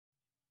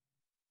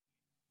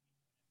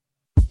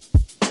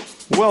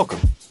Welcome.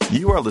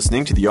 You are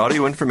listening to the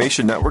Audio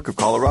Information Network of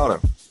Colorado.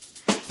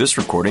 This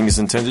recording is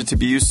intended to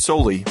be used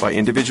solely by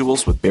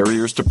individuals with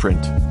barriers to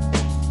print.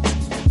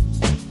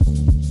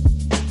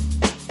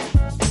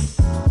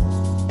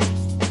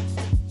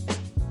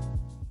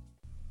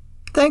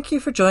 Thank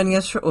you for joining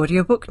us for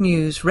Audiobook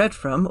News, read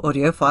from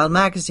AudioFile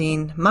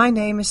Magazine. My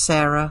name is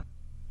Sarah.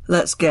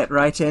 Let's get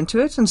right into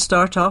it and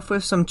start off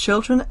with some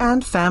children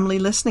and family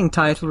listening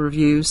title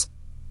reviews.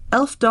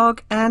 Elf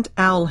Dog and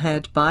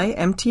Owlhead by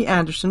M.T.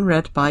 Anderson,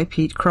 read by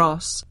Pete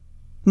Cross.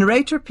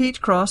 Narrator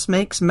Pete Cross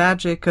makes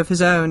magic of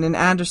his own in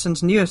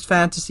Anderson's newest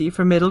fantasy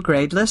for middle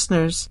grade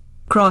listeners.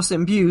 Cross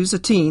imbues a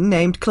teen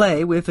named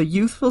Clay with a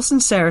youthful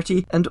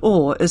sincerity and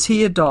awe as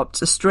he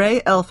adopts a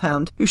stray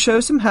elfhound who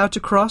shows him how to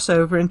cross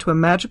over into a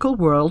magical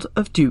world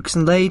of dukes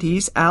and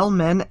ladies,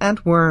 owlmen,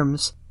 and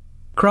worms.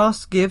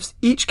 Cross gives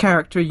each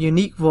character a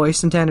unique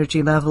voice and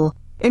energy level.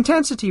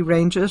 Intensity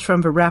ranges from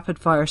the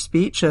rapid-fire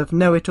speech of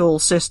know-it-all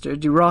sister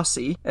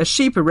DeRossi as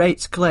she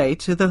berates Clay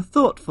to the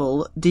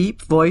thoughtful,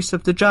 deep voice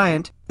of the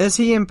giant as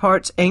he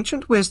imparts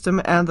ancient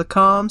wisdom and the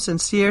calm,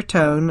 sincere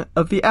tone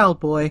of the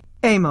owlboy,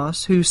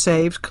 Amos, who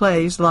saves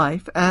Clay's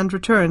life and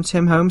returns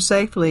him home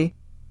safely.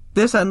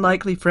 This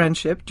unlikely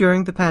friendship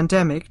during the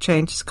pandemic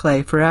changes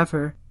Clay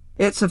forever.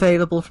 It's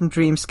available from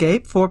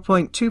Dreamscape,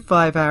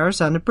 4.25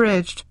 hours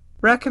unabridged,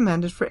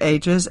 recommended for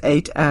ages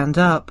 8 and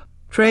up.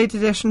 Trade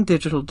Edition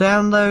Digital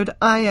Download,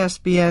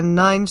 ISBN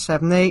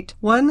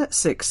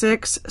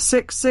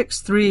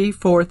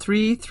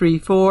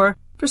 978-166-663-4334 for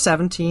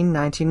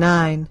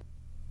 $17.99.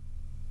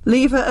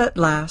 Leva at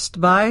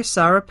Last by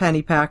Sarah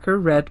Pennypacker,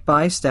 read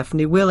by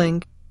Stephanie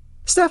Willing.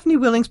 Stephanie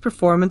Willing's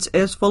performance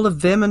is full of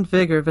vim and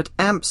vigor that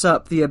amps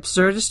up the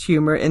absurdist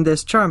humor in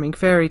this charming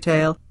fairy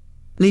tale.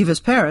 Leva's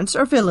parents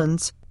are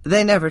villains.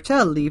 They never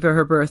tell Leva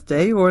her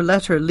birthday or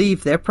let her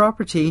leave their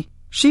property.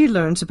 She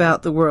learns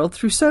about the world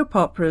through soap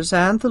operas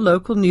and the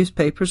local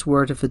newspaper's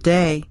word of the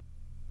day.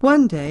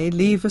 One day,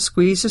 Leva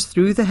squeezes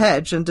through the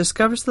hedge and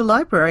discovers the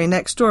library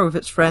next door with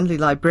its friendly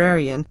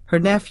librarian, her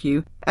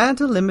nephew,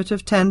 and a limit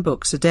of 10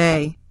 books a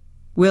day.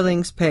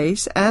 Willing's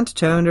pace and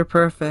tone are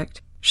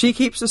perfect. She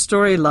keeps the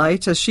story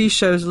light as she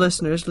shows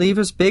listeners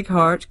Leva's big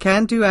heart,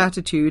 can-do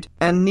attitude,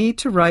 and need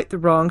to right the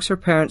wrongs her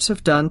parents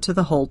have done to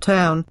the whole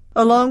town,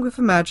 along with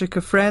the magic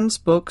of friends,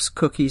 books,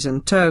 cookies,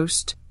 and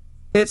toast.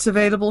 It's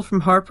available from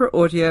Harper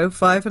Audio,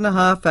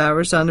 5.5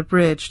 hours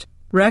unabridged,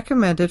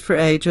 recommended for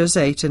ages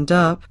 8 and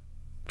up.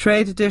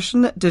 Trade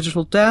Edition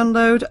Digital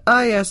Download,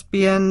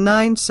 ISBN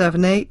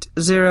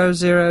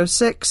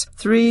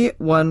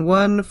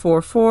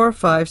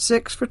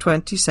 978-006-3114456 for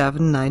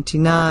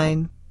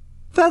 $27.99.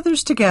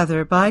 Feathers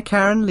Together by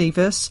Karen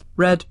Levis,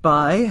 read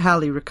by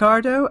Hallie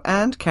Ricardo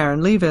and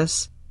Karen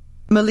Levis.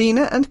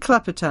 Melina and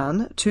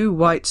Klepetan, 2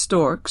 white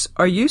storks,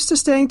 are used to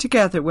staying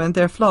together when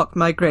their flock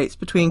migrates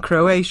between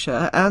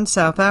Croatia and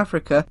South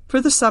Africa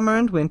for the summer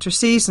and winter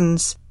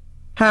seasons.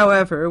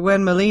 However,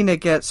 when Melina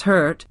gets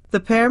hurt, the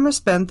pair must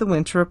spend the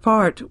winter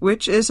apart,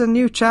 which is a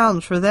new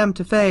challenge for them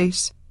to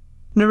face.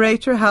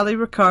 Narrator Hallie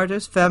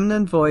Ricardo's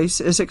feminine voice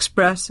is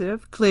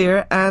expressive,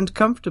 clear, and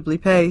comfortably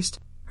paced.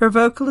 Her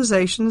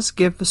vocalizations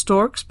give the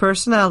storks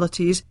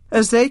personalities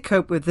as they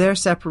cope with their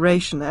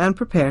separation and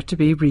prepare to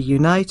be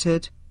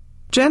reunited.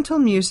 Gentle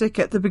music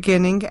at the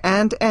beginning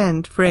and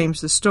end frames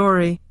the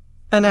story.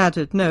 An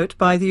added note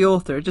by the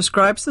author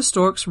describes the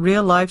stork's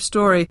real-life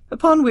story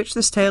upon which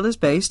this tale is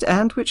based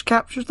and which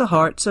captures the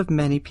hearts of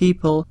many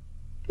people.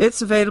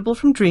 It's available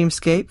from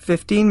Dreamscape,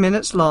 15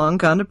 minutes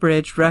long,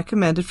 unabridged,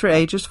 recommended for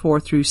ages 4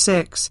 through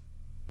 6.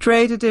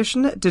 Trade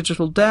Edition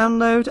Digital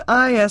Download,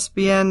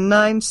 ISBN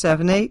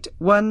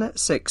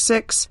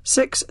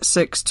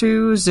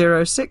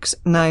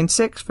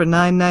 978-166-662-0696 for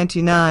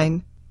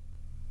 $9.99.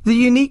 The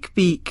Unique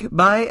Beak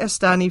by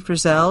Estani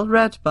Frizzell,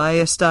 read by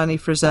Estani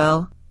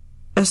Frizzell.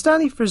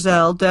 Estani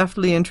Frizzell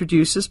deftly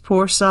introduces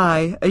poor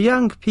Sai, a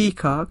young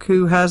peacock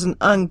who has an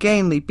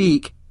ungainly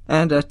beak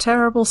and a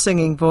terrible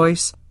singing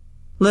voice.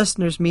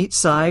 Listeners meet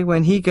Sai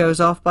when he goes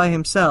off by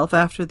himself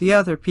after the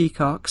other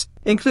peacocks,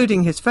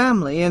 including his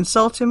family,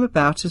 insult him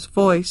about his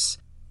voice.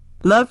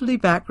 Lovely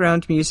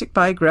background music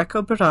by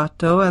Greco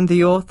Barato and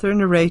the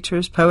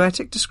author-narrator's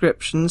poetic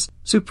descriptions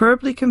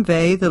superbly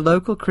convey the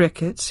local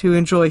crickets who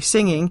enjoy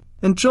singing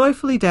and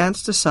joyfully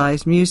dance to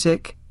Sai's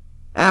music.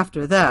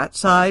 After that,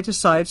 Sai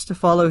decides to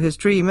follow his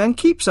dream and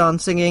keeps on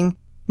singing.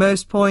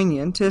 Most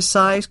poignant is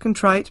Sai's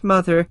contrite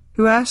mother,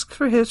 who asks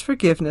for his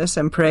forgiveness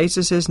and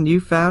praises his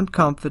newfound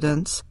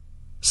confidence.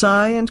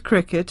 Sai and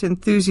Cricket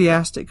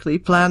enthusiastically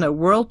plan a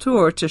world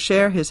tour to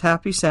share his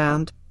happy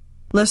sound.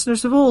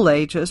 Listeners of all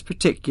ages,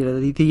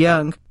 particularly the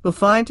young, will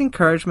find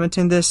encouragement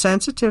in this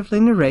sensitively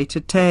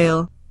narrated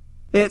tale.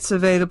 It's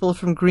available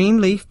from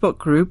Greenleaf Book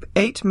Group,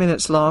 8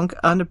 minutes long,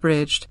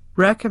 unabridged,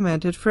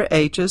 recommended for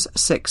ages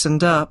 6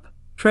 and up.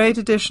 Trade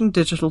Edition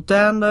Digital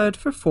Download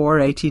for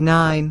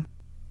 $4.89.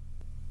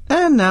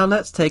 And now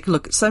let's take a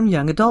look at some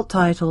young adult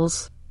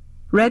titles.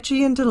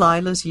 Reggie and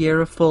Delilah's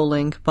Year of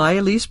Falling by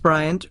Elise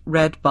Bryant,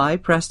 read by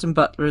Preston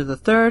Butler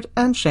III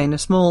and Shayna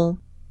Small.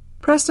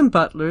 Preston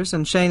Butler's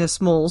and Shayna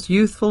Small's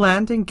youthful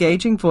and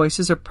engaging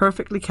voices are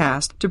perfectly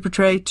cast to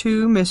portray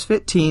two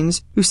misfit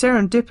teens who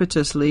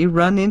serendipitously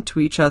run into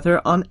each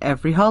other on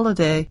every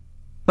holiday.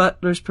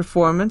 Butler's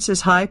performance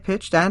is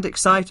high-pitched and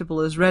excitable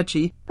as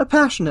Reggie, a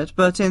passionate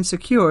but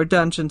insecure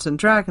Dungeons &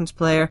 Dragons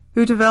player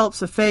who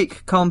develops a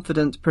fake,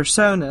 confident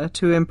persona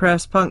to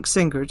impress punk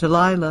singer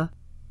Delilah.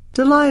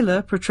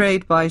 Delilah,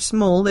 portrayed by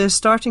Small, is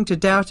starting to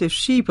doubt if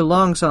she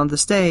belongs on the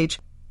stage,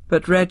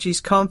 but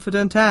Reggie's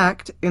confident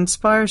act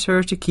inspires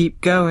her to keep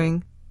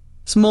going.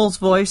 Small's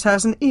voice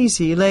has an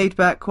easy,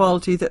 laid-back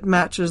quality that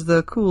matches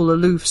the cool,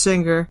 aloof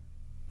singer.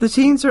 The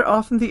teens are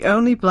often the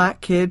only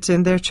black kids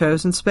in their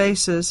chosen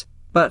spaces.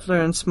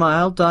 Butler and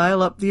Smile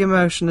dial up the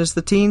emotion as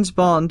the teens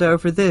bond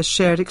over this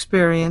shared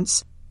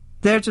experience.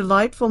 Their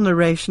delightful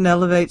narration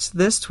elevates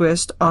this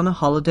twist on a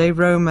holiday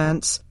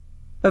romance.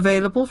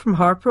 Available from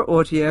Harper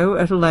Audio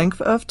at a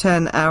length of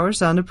 10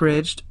 hours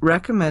unabridged,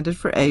 recommended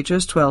for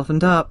ages 12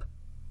 and up.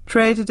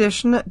 Trade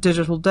edition,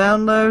 digital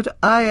download,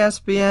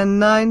 ISBN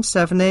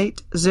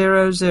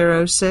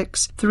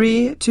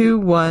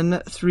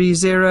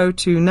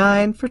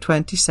 978-006-321-3029 for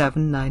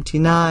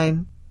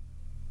 $27.99.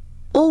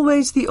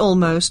 Always the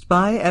Almost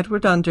by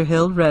Edward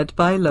Underhill, read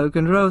by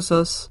Logan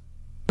Rosos.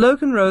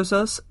 Logan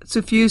Rosos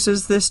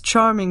suffuses this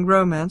charming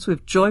romance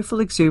with joyful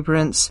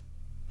exuberance.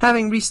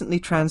 Having recently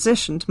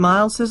transitioned,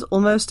 Miles is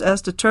almost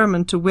as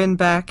determined to win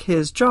back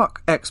his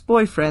jock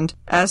ex-boyfriend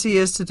as he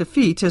is to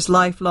defeat his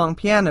lifelong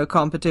piano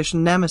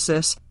competition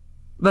nemesis.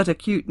 But a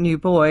cute new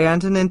boy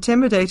and an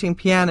intimidating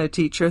piano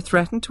teacher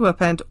threaten to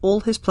upend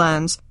all his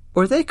plans,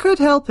 or they could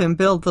help him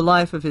build the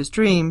life of his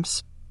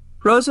dreams.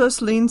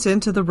 Rosos leans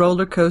into the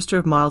roller coaster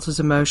of Miles's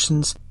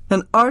emotions.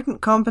 An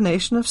ardent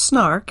combination of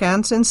snark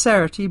and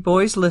sincerity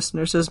buoys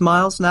listeners as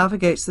Miles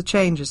navigates the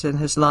changes in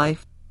his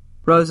life.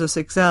 Rosos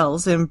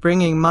excels in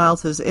bringing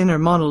Miles's inner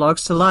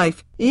monologues to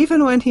life,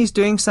 even when he's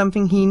doing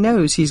something he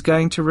knows he's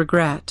going to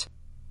regret.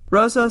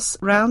 Rosos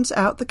rounds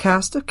out the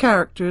cast of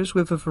characters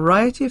with a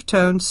variety of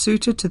tones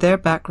suited to their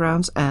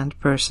backgrounds and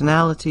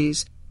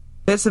personalities.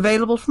 It's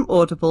available from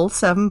Audible,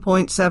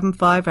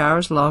 7.75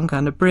 hours long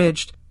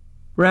unabridged.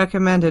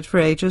 Recommended for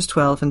ages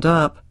 12 and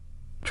up.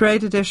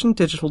 Trade edition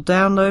digital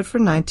download for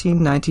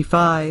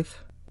 $19.95.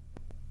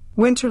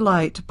 Winter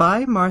Light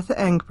by Martha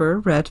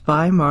Engber, read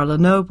by Marla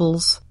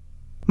Nobles.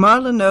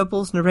 Marla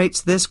Nobles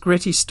narrates this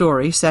gritty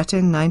story set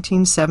in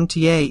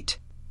 1978.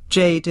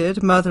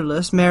 Jaded,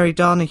 motherless Mary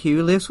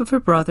Donahue lives with her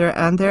brother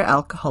and their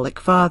alcoholic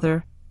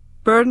father.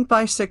 Burdened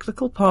by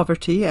cyclical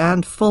poverty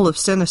and full of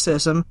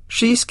cynicism,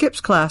 she skips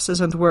classes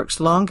and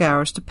works long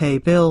hours to pay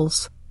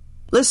bills.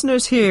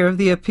 Listeners hear of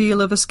the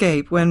appeal of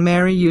escape when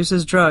Mary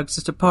uses drugs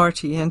at a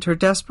party and her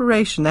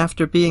desperation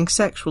after being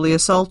sexually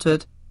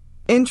assaulted.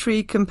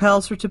 Intrigue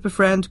compels her to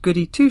befriend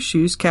Goody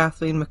Two-Shoes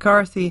Kathleen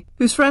McCarthy,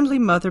 whose friendly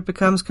mother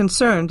becomes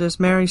concerned as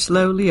Mary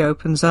slowly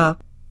opens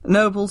up.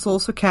 Nobles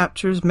also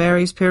captures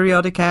Mary's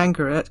periodic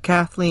anger at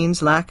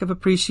Kathleen's lack of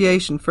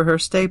appreciation for her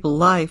stable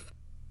life.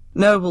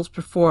 Nobles'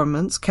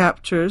 performance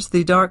captures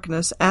the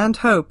darkness and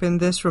hope in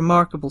this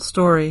remarkable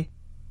story.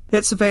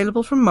 It's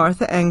available from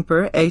Martha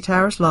Engber, 8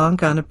 hours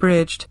long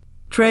unabridged.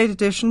 Trade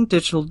edition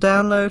digital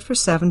download for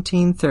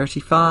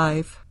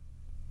 $17.35.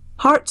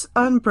 Hearts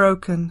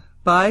Unbroken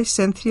by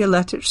Cynthia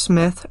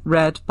Lettich-Smith,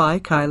 read by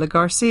Kyla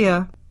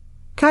Garcia.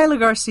 Kyla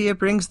Garcia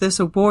brings this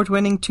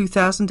award-winning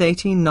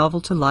 2018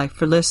 novel to life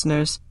for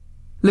listeners.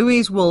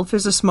 Louise Wolfe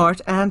is a smart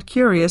and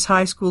curious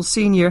high school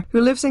senior who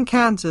lives in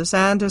Kansas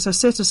and is a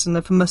citizen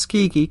of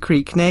Muskogee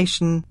Creek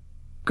Nation.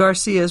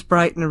 Garcia's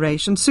bright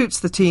narration suits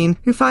the teen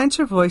who finds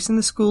her voice in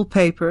the school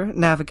paper,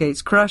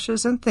 navigates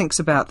crushes, and thinks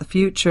about the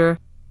future.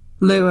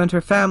 Lou and her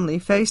family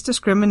face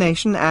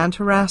discrimination and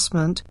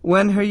harassment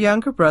when her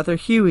younger brother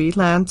Huey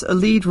lands a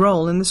lead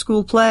role in the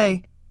school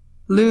play.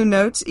 Lou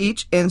notes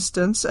each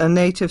instance a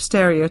native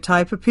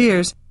stereotype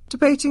appears,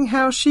 debating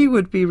how she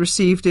would be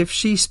received if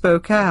she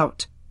spoke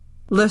out.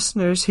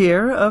 Listeners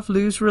hear of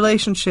Lou's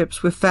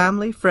relationships with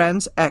family,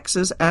 friends,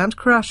 exes, and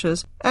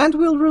crushes, and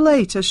will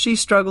relate as she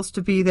struggles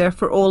to be there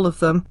for all of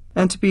them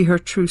and to be her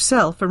true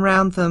self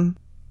around them.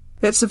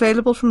 It's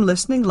available from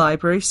Listening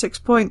Library,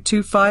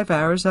 6.25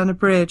 hours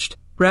unabridged,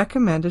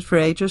 recommended for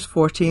ages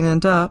 14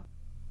 and up.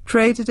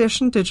 Trade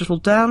edition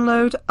digital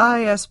download,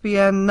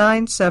 ISBN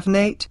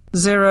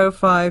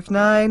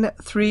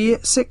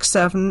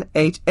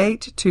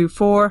 978-059-367-8824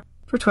 for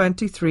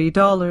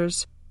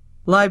 $23.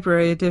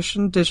 Library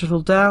edition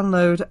digital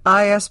download,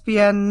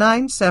 ISBN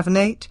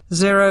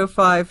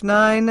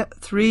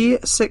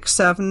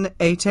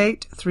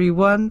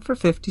 978-059-367-8831 for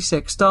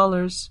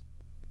 $56.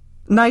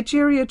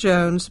 Nigeria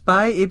Jones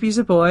by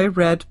Ibizaboy,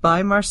 read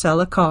by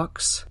Marcella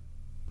Cox.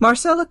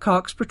 Marcella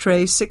Cox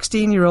portrays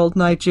 16-year-old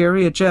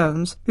Nigeria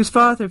Jones, whose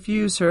father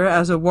views her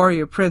as a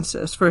warrior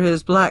princess for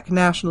his black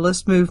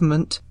nationalist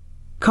movement.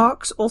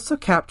 Cox also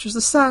captures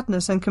the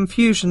sadness and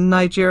confusion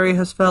Nigeria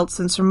has felt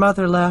since her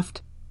mother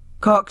left.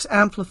 Cox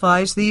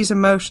amplifies these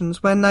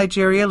emotions when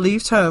Nigeria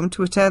leaves home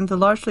to attend the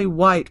largely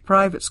white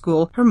private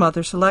school her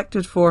mother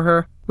selected for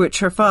her, which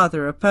her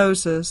father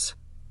opposes.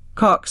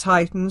 Cox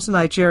heightens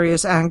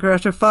Nigeria's anger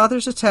at her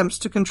father's attempts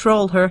to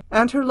control her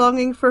and her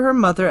longing for her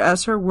mother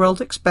as her world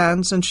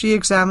expands and she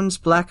examines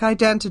black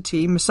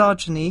identity,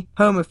 misogyny,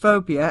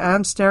 homophobia,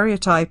 and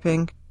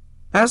stereotyping.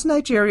 As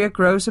Nigeria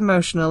grows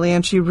emotionally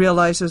and she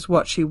realizes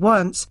what she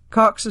wants,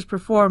 Cox's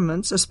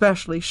performance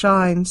especially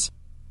shines.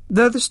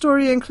 Though the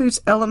story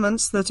includes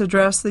elements that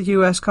address the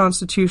U.S.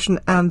 Constitution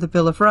and the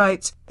Bill of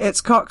Rights,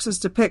 it's Cox's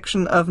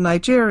depiction of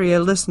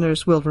Nigeria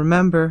listeners will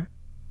remember.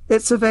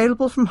 It's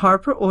available from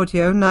Harper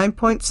Audio,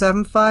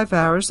 9.75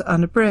 hours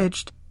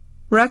unabridged.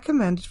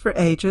 Recommended for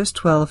ages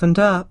 12 and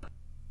up.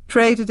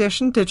 Trade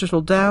edition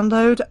digital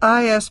download,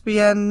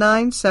 ISBN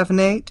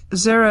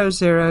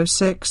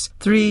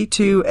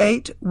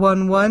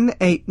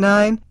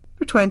 978-006-328-1189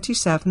 for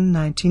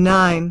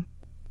 $27.99.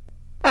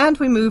 And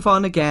we move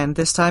on again,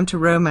 this time to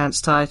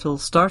romance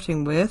titles,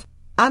 starting with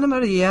Anna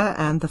Maria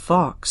and the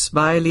Fox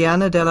by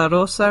Liana de la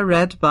Rosa,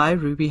 read by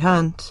Ruby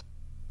Hunt.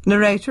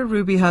 Narrator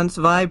Ruby Hunt's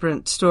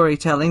vibrant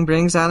storytelling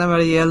brings Anna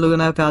Maria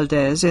Luna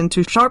Valdez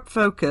into sharp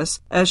focus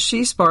as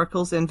she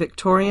sparkles in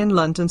Victorian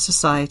London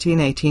society in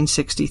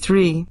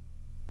 1863.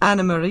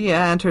 Anna Maria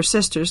and her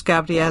sisters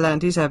Gabriela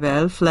and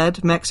Isabel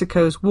fled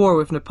Mexico's war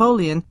with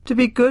Napoleon to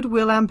be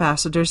goodwill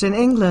ambassadors in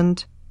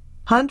England.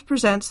 Hunt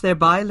presents their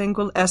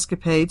bilingual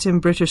escapades in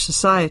British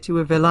society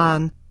with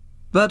elan.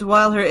 But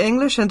while her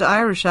English and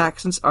Irish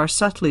accents are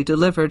subtly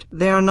delivered,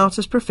 they are not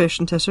as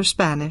proficient as her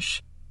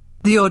Spanish.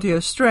 The audio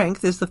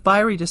strength is the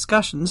fiery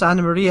discussions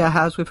Anna Maria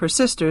has with her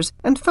sisters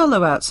and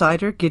fellow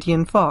outsider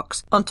Gideon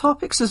Fox on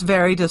topics as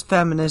varied as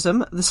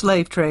feminism, the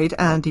slave trade,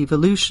 and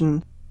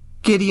evolution.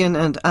 Gideon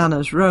and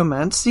Anna's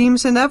romance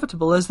seems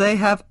inevitable as they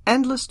have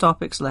endless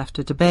topics left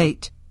to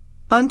debate.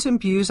 Hunt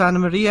imbues Anna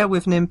Maria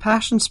with an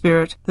impassioned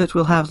spirit that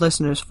will have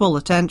listeners' full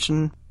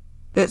attention.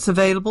 It's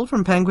available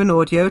from Penguin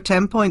Audio,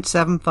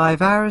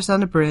 10.75 hours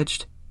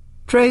unabridged.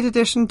 Trade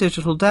edition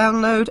digital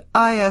download,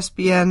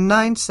 ISBN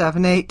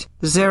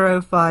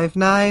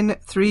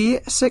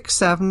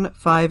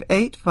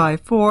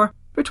 978-059-3675854 for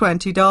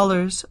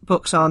 $20.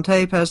 Books on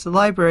Tape has the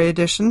library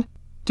edition.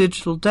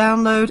 Digital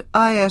download,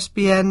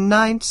 ISBN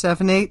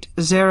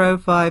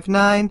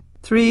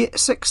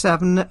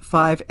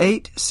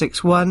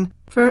 978-059-3675861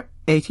 for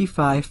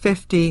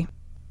 $85.50.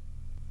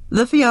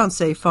 The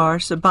Fiancé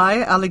Farce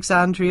by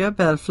Alexandria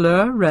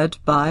Bellefleur, read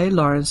by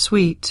Lauren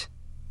Sweet.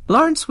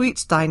 Lauren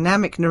Sweet's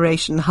dynamic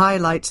narration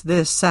highlights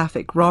this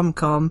sapphic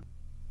rom-com.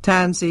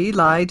 Tansy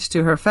lied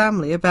to her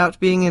family about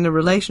being in a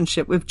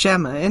relationship with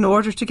Gemma in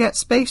order to get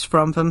space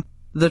from them.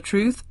 The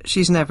truth,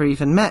 she's never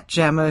even met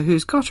Gemma,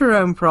 who's got her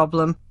own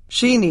problem.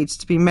 She needs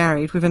to be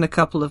married within a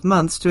couple of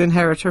months to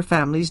inherit her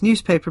family's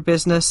newspaper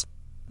business.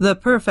 The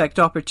perfect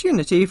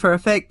opportunity for a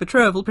fake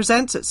betrothal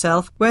presents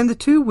itself when the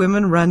two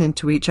women run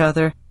into each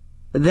other.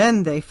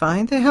 Then they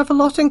find they have a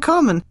lot in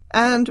common,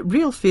 and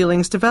real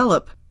feelings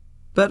develop.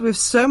 But with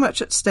so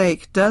much at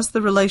stake, does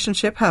the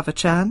relationship have a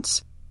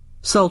chance?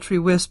 Sultry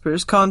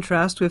whispers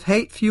contrast with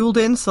hate-fueled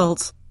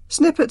insults.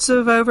 Snippets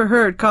of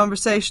overheard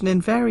conversation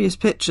in various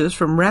pitches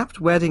from rapt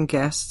wedding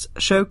guests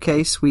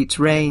showcase Sweet's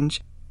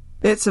range.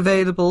 It's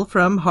available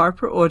from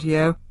Harper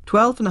Audio,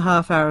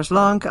 12.5 hours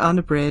long,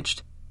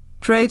 unabridged.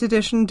 Trade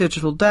edition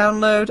digital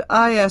download,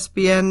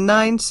 ISBN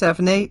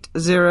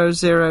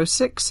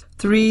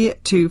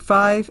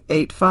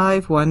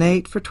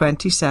 978-006-325-8518 for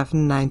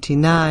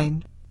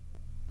 $27.99.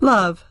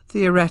 Love,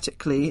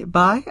 Theoretically,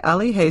 by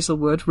Ali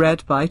Hazelwood,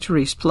 read by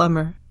Therese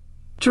Plummer.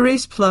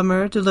 Therese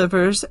Plummer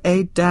delivers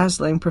a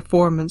dazzling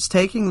performance,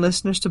 taking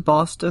listeners to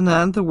Boston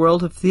and the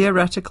world of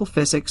theoretical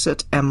physics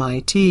at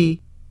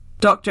MIT.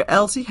 Dr.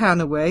 Elsie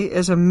Hanaway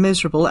is a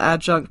miserable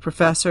adjunct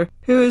professor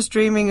who is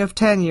dreaming of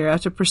tenure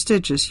at a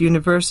prestigious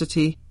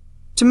university.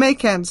 To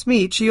make ends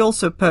meet, she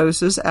also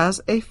poses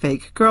as a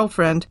fake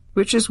girlfriend,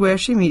 which is where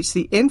she meets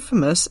the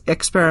infamous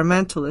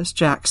experimentalist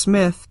Jack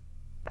Smith.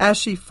 As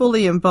she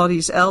fully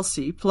embodies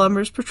Elsie,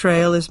 Plummer's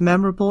portrayal is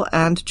memorable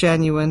and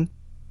genuine.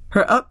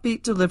 Her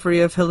upbeat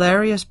delivery of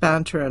hilarious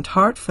banter and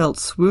heartfelt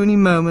swoony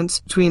moments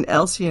between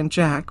Elsie and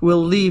Jack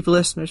will leave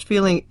listeners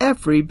feeling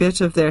every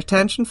bit of their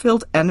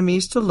tension-filled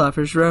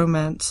enemies-to-lovers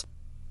romance.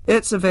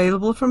 It's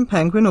available from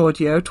Penguin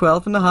Audio,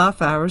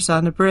 12.5 hours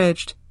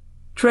unabridged.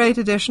 Trade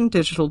edition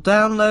digital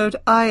download,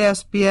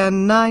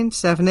 ISBN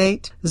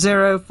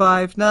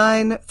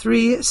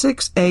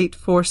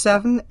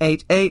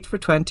 978-059-3684788 for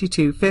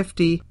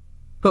 $22.50.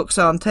 Books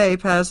on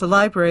Tape has the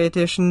library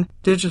edition,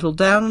 digital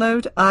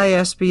download,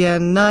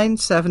 ISBN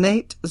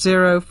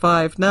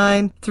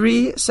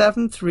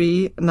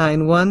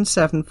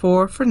 978-059-3739174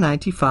 for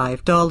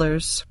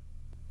 $95.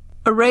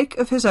 A Rake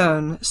of His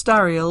Own,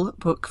 Stariel,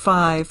 Book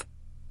 5,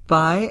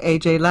 by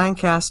A.J.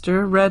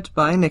 Lancaster, read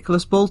by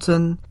Nicholas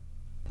Bolton.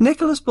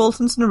 Nicholas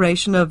Bolton's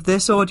narration of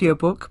this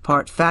audiobook,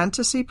 part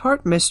fantasy,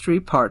 part mystery,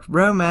 part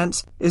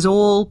romance, is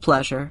all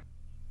pleasure.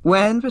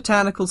 When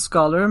botanical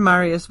scholar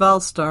Marius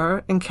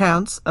Valstar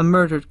encounters a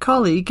murdered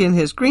colleague in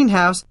his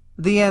greenhouse,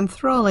 the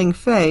enthralling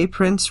fae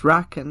Prince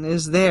Rakan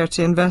is there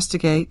to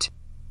investigate.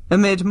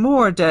 Amid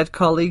more dead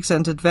colleagues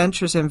and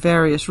adventures in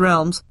various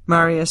realms,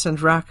 Marius and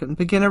Rakan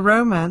begin a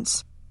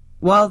romance.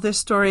 While this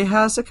story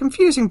has a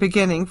confusing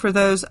beginning for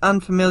those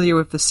unfamiliar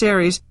with the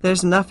series,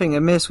 there's nothing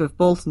amiss with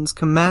Bolton's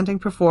commanding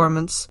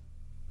performance.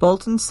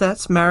 Bolton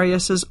sets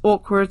Marius's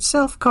awkward,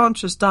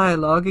 self-conscious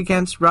dialogue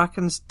against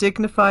Racken's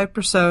dignified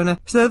persona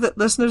so that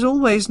listeners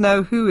always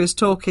know who is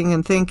talking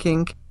and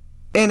thinking.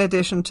 In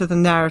addition to the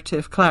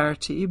narrative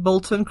clarity,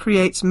 Bolton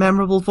creates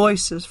memorable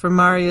voices for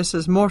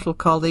Marius's mortal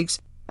colleagues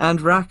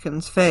and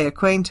Racken's fey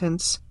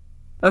acquaintance.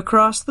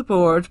 Across the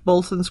board,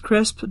 Bolton's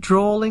crisp,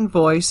 drawling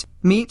voice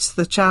meets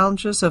the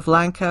challenges of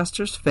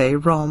Lancaster's fey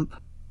romp.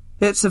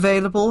 It's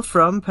available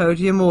from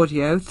Podium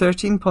Audio,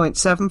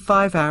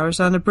 13.75 hours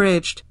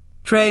unabridged.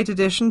 Trade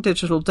edition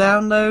digital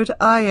download,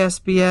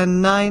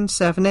 ISBN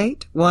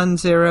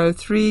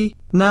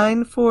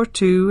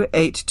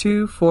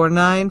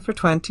 978-103-942-8249 for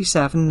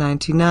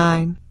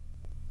 $27.99.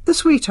 The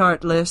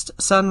Sweetheart List,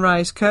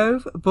 Sunrise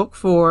Cove, Book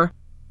 4,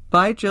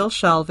 by Jill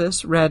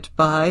Shalvis, read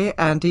by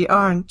Andy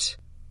Arndt.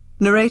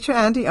 Narrator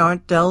Andy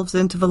Arndt delves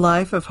into the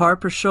life of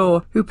Harper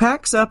Shaw, who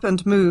packs up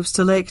and moves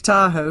to Lake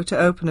Tahoe to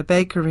open a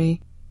bakery.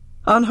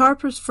 On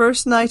Harper's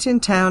first night in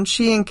town,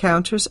 she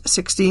encounters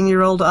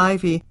 16-year-old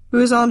Ivy, who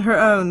is on her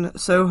own,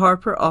 so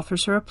Harper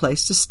offers her a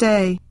place to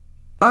stay.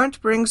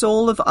 Arndt brings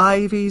all of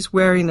Ivy's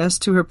wariness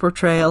to her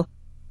portrayal,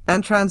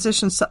 and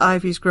transitions to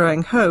Ivy's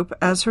growing hope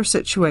as her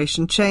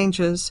situation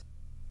changes.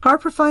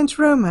 Harper finds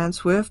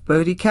romance with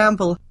Bodie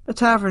Campbell, a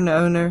tavern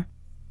owner.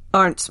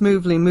 Arndt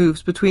smoothly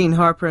moves between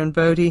Harper and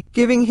Bodie,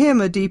 giving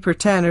him a deeper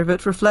tenor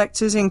that reflects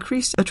his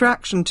increased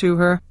attraction to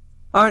her.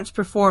 Arndt's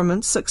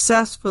performance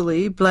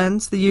successfully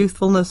blends the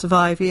youthfulness of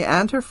Ivy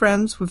and her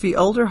friends with the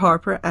older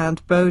Harper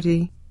and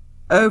Bodie.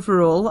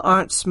 Overall,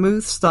 Arndt's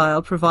smooth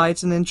style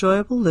provides an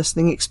enjoyable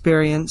listening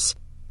experience.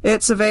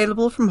 It's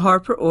available from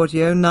Harper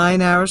Audio,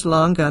 9 hours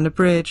long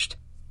unabridged.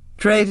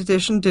 Trade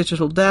edition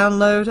digital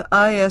download,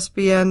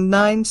 ISBN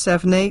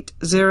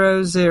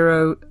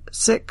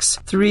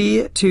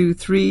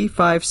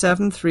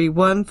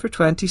 978-006-3235731 for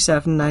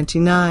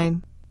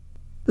 $27.99.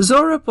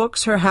 Zora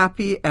books her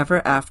happy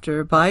ever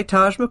after by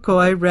Taj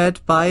McCoy,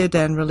 read by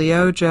Adenrali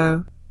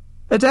Ojo.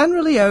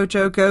 Adenrali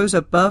Ojo goes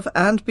above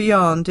and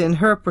beyond in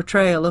her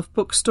portrayal of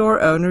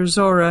bookstore owner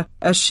Zora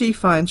as she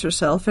finds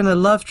herself in a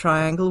love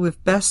triangle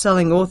with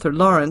best-selling author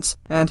Lawrence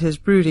and his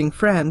brooding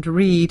friend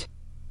Reed.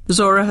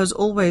 Zora has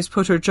always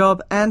put her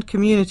job and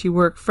community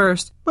work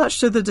first, much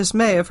to the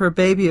dismay of her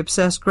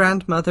baby-obsessed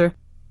grandmother.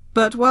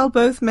 But while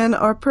both men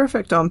are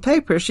perfect on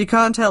paper, she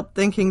can't help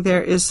thinking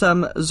there is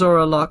some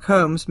Zora Locke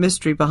Holmes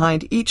mystery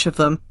behind each of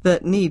them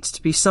that needs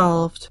to be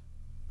solved.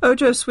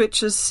 Ojo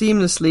switches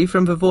seamlessly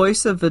from the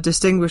voice of the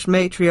distinguished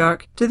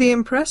matriarch to the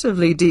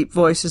impressively deep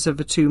voices of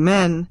the two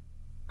men.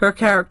 Her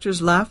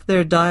characters laugh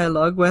their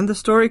dialogue when the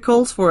story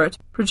calls for it,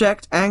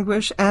 project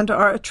anguish, and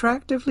are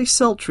attractively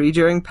sultry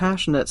during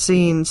passionate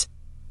scenes.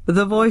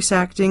 The voice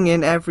acting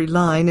in every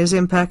line is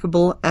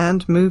impeccable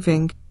and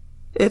moving.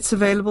 It's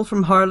available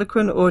from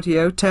Harlequin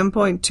Audio,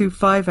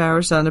 10.25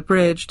 hours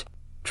unabridged.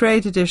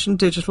 Trade edition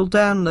digital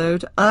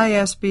download,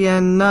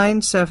 ISBN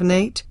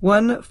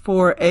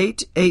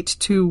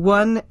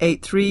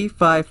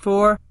 978-148-821-8354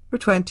 for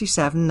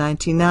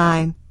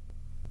 $27.99.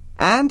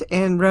 And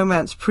in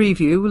Romance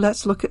Preview,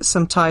 let's look at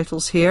some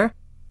titles here.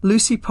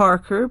 Lucy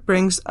Parker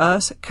brings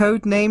us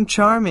Codename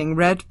Charming,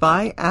 read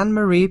by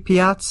Anne-Marie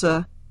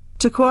Piazza.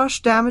 To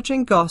quash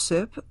damaging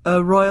gossip,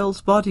 a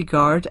royal's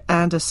bodyguard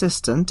and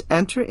assistant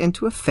enter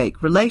into a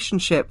fake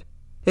relationship.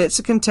 It's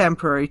a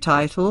contemporary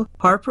title,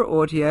 Harper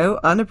Audio,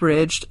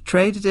 unabridged,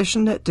 trade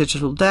edition,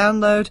 digital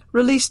download,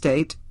 release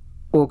date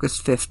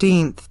August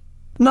 15th.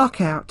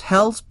 Knockout,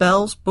 Hell's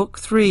Bells, Book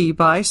 3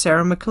 by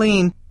Sarah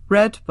McLean,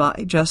 read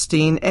by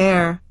Justine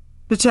Eyre.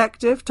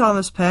 Detective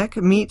Thomas Peck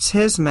meets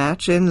his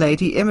match in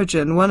Lady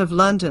Imogen, one of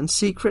London's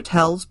secret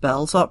Hell's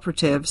Bells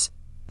operatives.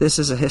 This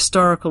is a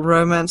historical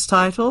romance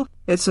title.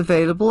 It's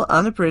available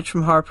unabridged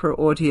from Harper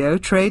Audio,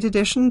 trade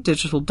edition,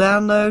 digital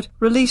download,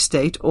 release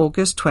date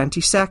August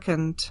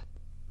 22nd.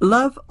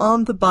 Love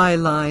on the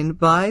Byline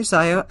by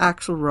Zio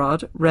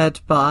Axelrod, read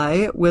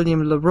by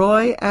William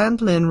Leroy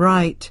and Lynn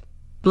Wright.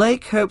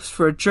 Blake hopes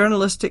for a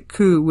journalistic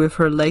coup with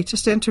her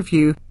latest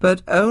interview,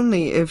 but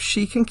only if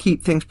she can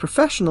keep things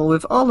professional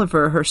with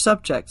Oliver, her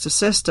subject's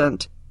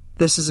assistant.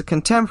 This is a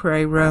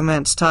contemporary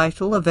romance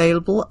title,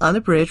 available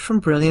unabridged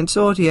from Brilliance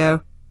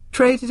Audio.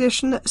 Trade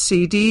edition,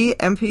 CD,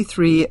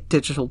 MP3,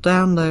 digital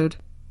download.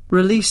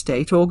 Release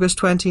date August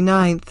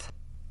 29th.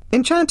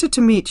 Enchanted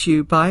to Meet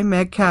You by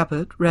Meg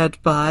Cabot, read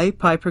by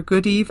Piper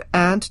Goodeve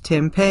and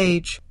Tim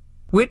Page.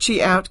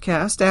 Witchy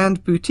outcast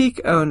and boutique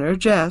owner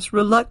Jess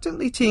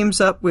reluctantly teams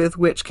up with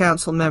Witch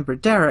Council member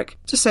Derek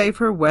to save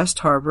her West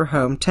Harbor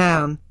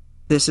hometown.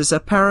 This is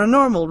a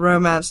paranormal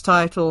romance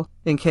title,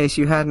 in case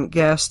you hadn't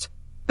guessed.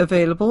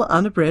 Available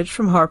unabridged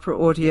from Harper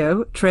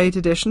Audio, trade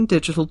edition,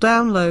 digital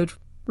download.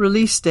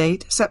 Release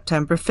date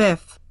September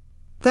 5th.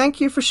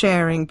 Thank You for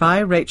Sharing by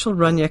Rachel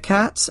Runya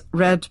Katz,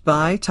 read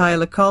by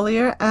Tyler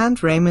Collier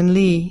and Raymond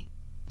Lee.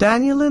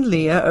 Daniel and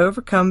Leah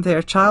overcome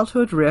their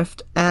childhood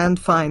rift and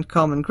find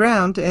common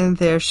ground in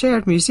their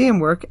shared museum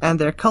work and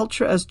their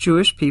culture as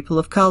Jewish people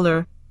of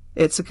color.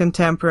 It's a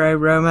contemporary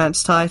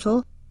romance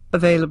title,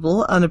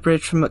 available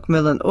unabridged from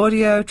Macmillan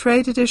Audio,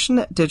 trade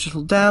edition,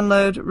 digital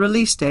download,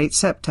 release date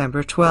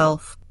September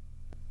 12th.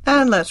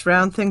 And let's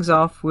round things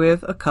off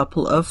with a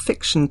couple of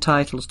fiction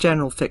titles,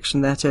 general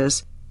fiction that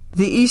is.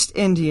 The East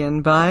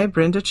Indian by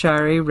Brinda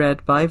Chari,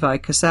 read by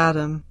Vikas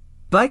Adam.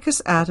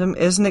 Vikas Adam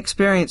is an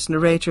experienced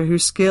narrator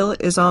whose skill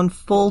is on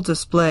full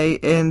display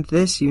in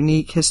this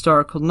unique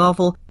historical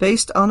novel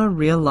based on a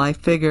real-life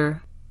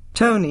figure.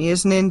 Tony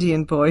is an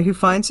Indian boy who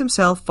finds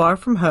himself far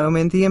from home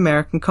in the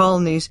American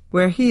colonies,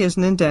 where he is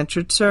an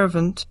indentured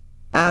servant.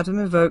 Adam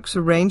evokes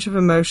a range of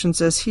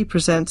emotions as he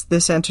presents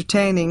this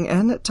entertaining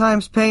and at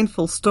times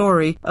painful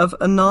story of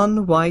a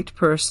non-white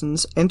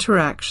person's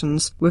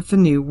interactions with the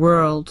new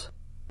world.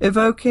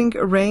 Evoking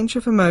a range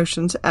of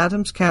emotions,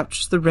 Adams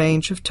captures the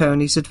range of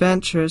Tony's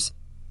adventures.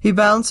 He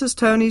balances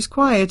Tony's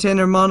quiet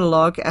inner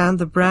monologue and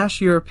the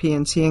brash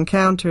Europeans he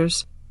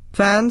encounters.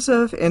 Fans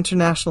of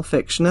international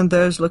fiction and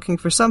those looking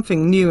for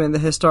something new in the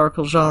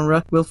historical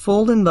genre will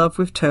fall in love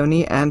with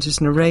Tony and his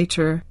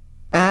narrator.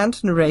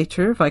 And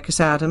narrator Vikas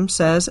Adams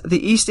says,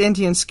 "The East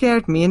Indian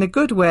scared me in a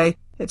good way.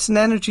 It's an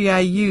energy I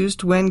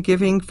used when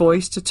giving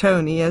voice to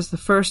Tony as the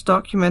first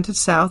documented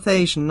South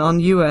Asian on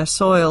U.S.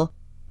 soil.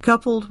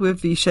 Coupled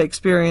with the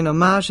Shakespearean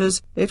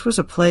homages, it was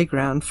a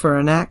playground for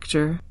an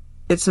actor."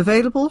 It's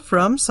available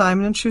from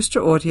Simon &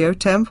 Schuster Audio,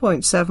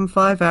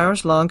 10.75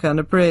 hours long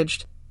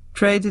unabridged.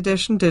 Trade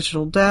edition,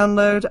 digital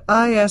download,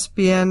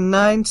 ISBN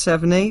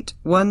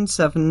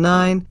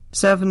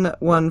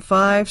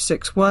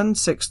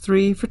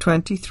 978-179-715-6163 for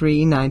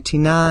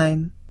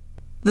 $23.99.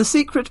 The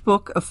Secret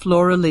Book of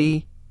Flora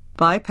Lee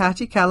by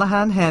Patty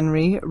Callahan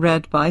Henry,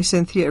 read by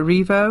Cynthia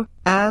Erivo,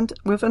 and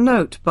with a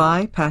note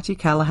by Patty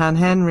Callahan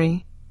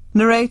Henry.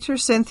 Narrator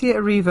Cynthia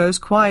Erivo's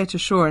quiet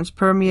assurance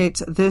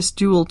permeates this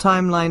dual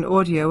timeline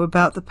audio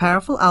about the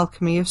powerful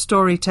alchemy of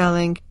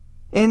storytelling.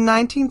 In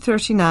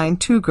 1939,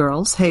 two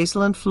girls,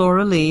 Hazel and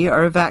Flora Lee,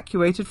 are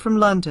evacuated from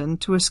London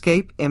to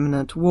escape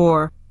imminent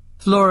war.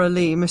 Flora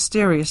Lee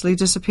mysteriously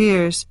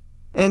disappears.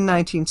 In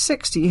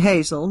 1960,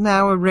 Hazel,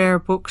 now a rare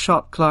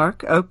bookshop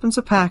clerk, opens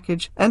a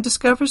package and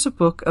discovers a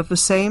book of the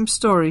same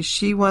stories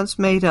she once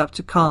made up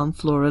to calm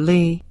Flora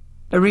Lee.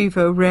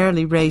 Erivo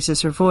rarely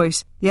raises her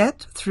voice,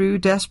 yet through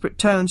desperate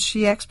tones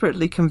she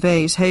expertly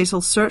conveys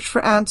Hazel's search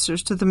for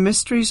answers to the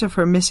mysteries of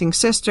her missing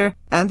sister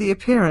and the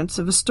appearance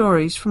of the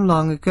stories from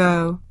long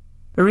ago.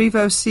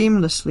 Erivo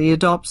seamlessly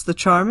adopts the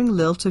charming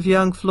lilt of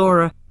young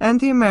Flora and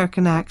the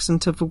American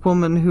accent of a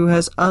woman who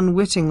has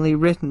unwittingly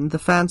written the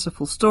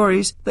fanciful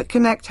stories that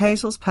connect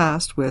Hazel's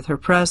past with her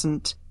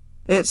present.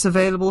 It's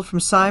available from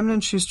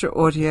Simon & Schuster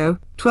Audio,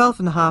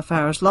 12.5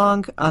 hours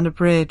long,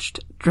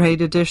 unabridged.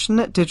 Trade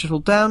edition,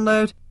 digital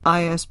download,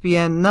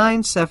 ISBN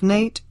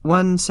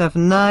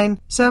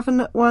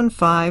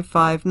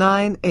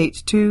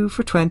 978-179-715-5982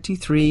 for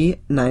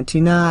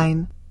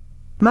 $23.99.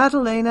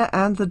 Madalena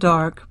and the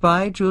Dark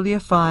by Julia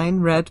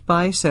Fine, read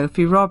by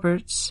Sophie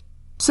Roberts.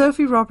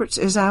 Sophie Roberts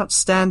is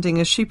outstanding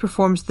as she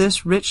performs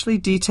this richly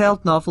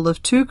detailed novel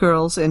of two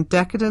girls in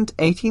decadent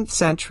 18th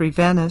century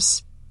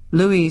Venice.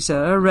 Louisa,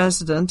 a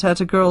resident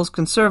at a girls'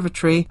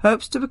 conservatory,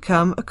 hopes to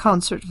become a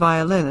concert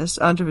violinist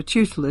under the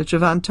tutelage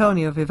of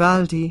Antonio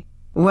Vivaldi.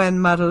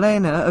 When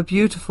Madalena, a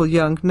beautiful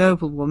young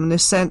noblewoman,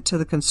 is sent to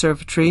the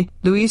conservatory,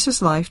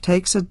 Louisa's life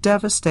takes a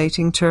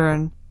devastating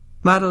turn.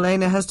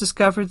 Madalena has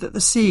discovered that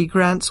the sea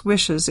grants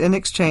wishes in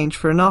exchange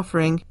for an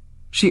offering.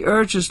 She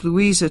urges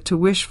Louisa to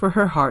wish for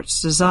her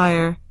heart's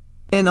desire.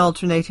 In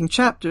alternating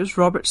chapters,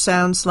 Robert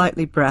sounds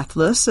slightly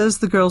breathless as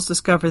the girls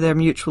discover their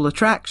mutual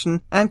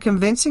attraction and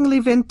convincingly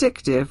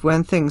vindictive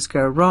when things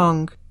go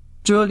wrong.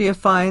 Julia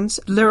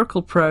Fine's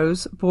lyrical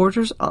prose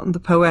borders on the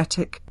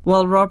poetic,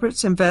 while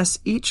Roberts invests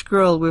each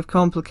girl with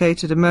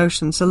complicated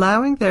emotions,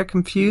 allowing their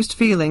confused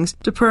feelings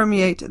to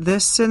permeate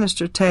this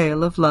sinister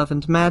tale of love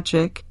and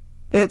magic.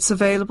 It's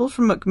available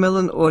from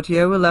Macmillan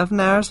Audio, 11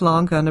 hours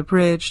long,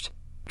 unabridged.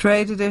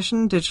 Trade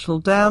edition,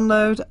 digital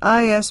download,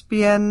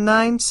 ISBN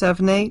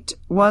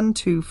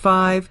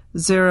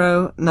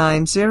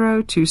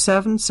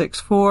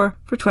 978-125-0902764 for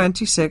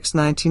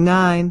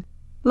 $26.99.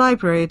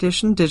 Library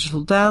edition,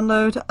 digital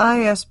download,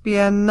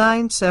 ISBN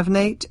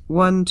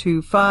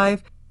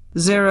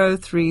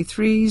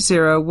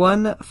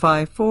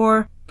 978-125-0330154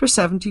 for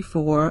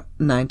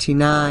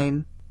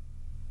 $74.99.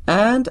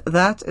 And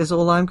that is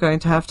all I'm going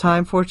to have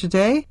time for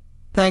today.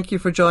 Thank you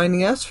for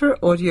joining us for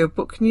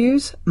Audiobook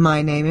News.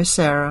 My name is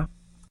Sarah.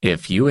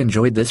 If you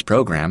enjoyed this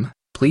program,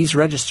 please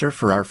register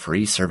for our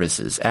free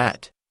services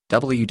at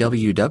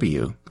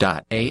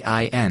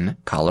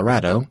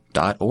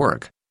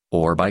www.aincolorado.org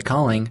or by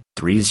calling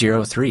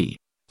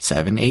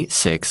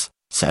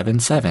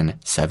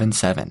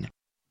 303-786-7777.